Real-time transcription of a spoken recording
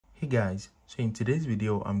Hey guys, so in today's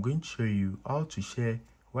video I'm going to show you how to share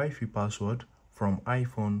Wi-Fi password from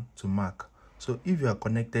iPhone to Mac. So if you are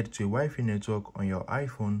connected to a Wi-Fi network on your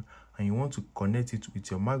iPhone and you want to connect it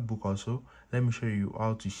with your MacBook also, let me show you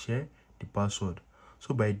how to share the password.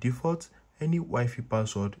 So by default, any Wi-Fi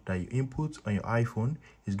password that you input on your iPhone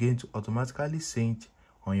is going to automatically sync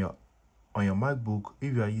on your MacBook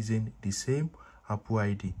if you are using the same Apple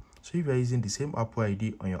ID. So if you are using the same Apple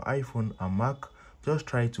ID on your iPhone and Mac, just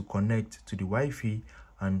try to connect to the Wi-Fi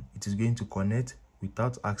and it is going to connect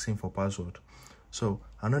without asking for password. So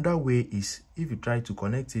another way is, if you try to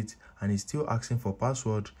connect it and it's still asking for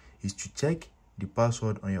password, is to check the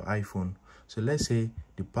password on your iPhone. So let's say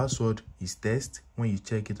the password is test. When you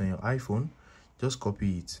check it on your iPhone, just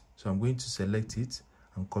copy it. So I'm going to select it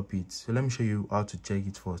and copy it. So let me show you how to check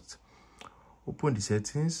it first. Open the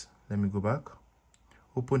settings. Let me go back.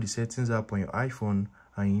 Open the settings app on your iPhone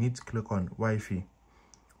and you need to click on Wi-Fi.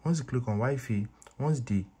 Once you click on Wi-Fi, once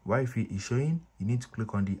the Wi-Fi is showing, you need to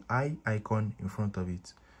click on the eye icon in front of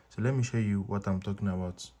it. So let me show you what I'm talking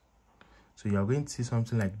about. So you are going to see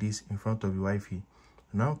something like this in front of the Wi-Fi.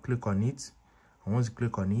 Now click on it, and once you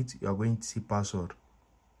click on it, you are going to see password.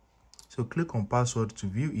 So click on password to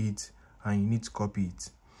view it and you need to copy it.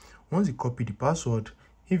 Once you copy the password,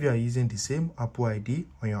 if you are using the same Apple ID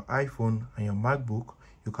on your iPhone and your MacBook,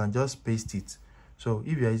 you can just paste it. So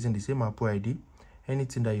if you are using the same Apple ID,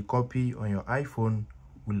 anything that you copy on your iPhone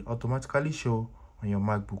will automatically show on your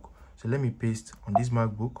MacBook. So let me paste on this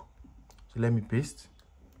MacBook. So let me paste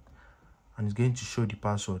and it's going to show the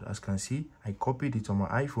password. As you can see, I copied it on my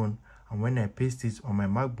iPhone, and when I paste it on my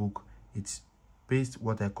MacBook, it's paste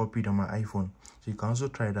what I copied on my iPhone. So you can also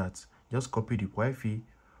try that. Just copy the Wi-Fi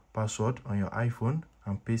password on your iPhone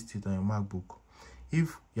and paste it on your MacBook.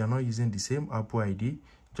 If you are not using the same Apple ID,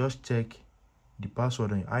 just check the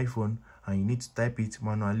password on your iPhone and you need to type it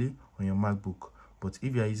manually on your MacBook. But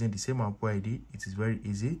if you are using the same Apple ID, it is very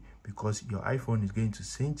easy because your iPhone is going to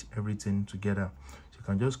sync everything together. So you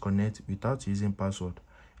can just connect without using password.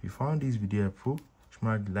 If you found this video helpful,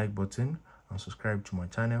 smash the like button and subscribe to my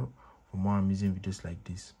channel for more amazing videos like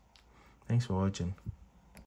this. Thanks for watching.